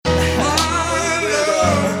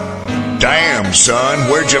Damn, son,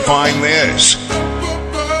 where'd you find this?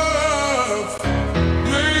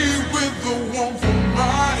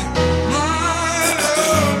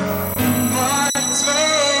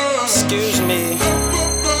 Excuse me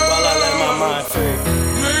while I let my mind free.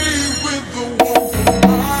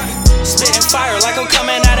 Spitting fire like I'm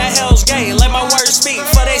coming out of Hell's Gate. Let my words speak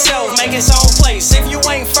for theyself, make its own place. If you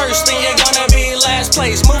ain't first, then you're gonna be last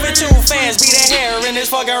place. Moving too fast, be the hair in this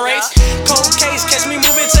fucking race. Cold case, catch me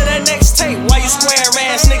moving to the next tape. Why you square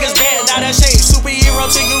ass niggas bent out of shape? Superhero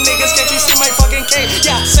to you niggas, can't you see my fucking cape?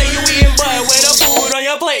 Yeah, say you eating butt with the food on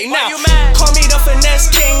your plate. Now, call me the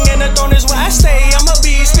finesse king, and the throne is where I stay. I'ma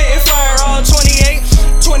be spitting fire all 2028.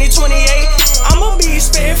 I'ma be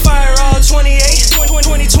spitting fire all 2028.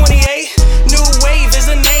 New wave is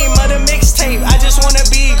the name of the mixtape. I just wanna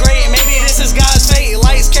be great, maybe this is God's fate.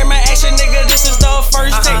 Lights, camera, action, nigga, this is the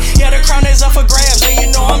first take. Yeah, the crown is up for grabs, and you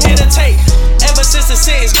know I'm here to take. Ever since the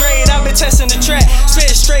 6th grade, I've been testing the track.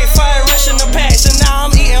 Spit straight fire, rushing the patch. And now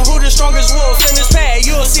I'm eating who the strongest wolf in this pad.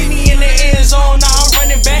 You'll see me in the end zone, now I'm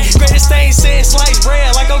running back. Greatest thing since sliced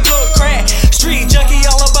bread like a good crack. Street junkie,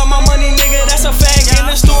 all about my money, nigga, that's a fact. In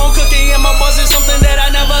the store, I'm cooking, and my buzz is something that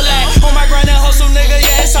I never lack. On my grind and hustle, nigga,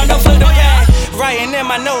 yeah, it's time to flip the pack. Writing in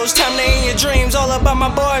my nose, time to end your dreams. All about my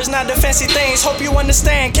bars, not the fancy things. Hope you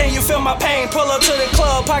understand, can you feel my pain? Pull up to the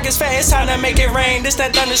club, pockets fat, it's time to make it rain. This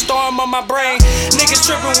that thunderstorm on my brain. Niggas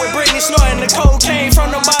tripping with Britney, snorting the cocaine. From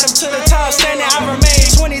the bottom to the top, standing, I remain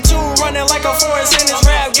 22, running like a forest in this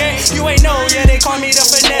rap game. You ain't know, yeah, they call me the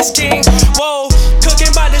finesse king. Whoa, cooking,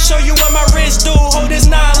 about to show you what my wrist do. Hold this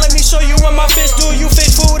nine, let me show you what my fist do. You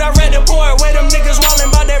fish food, I read the port, where them niggas wildin'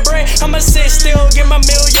 about that bread. I'ma sit still, get my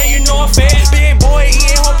meal, yeah, you know I'm fair. Big boy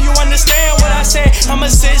eating, hope you understand what I said. I'ma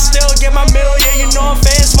sit still, get my meal, yeah, you know I'm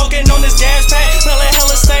fair. Smoking on this gas pack, smelling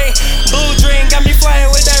hella stay. Blue dream got me flying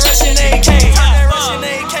with that Russian AK.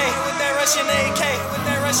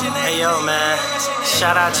 Hey yo, man,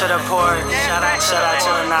 shout out to the port, shout out to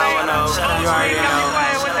the 910, you already know.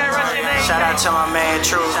 Shout out to my man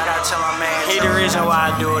True, he the reason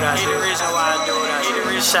why I do what I do.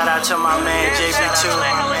 Shout out to my man JP2,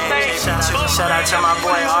 shout out to my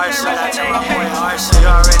boy Arson, you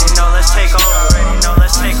already know, let's take over.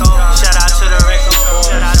 Shout out to the record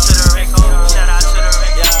board.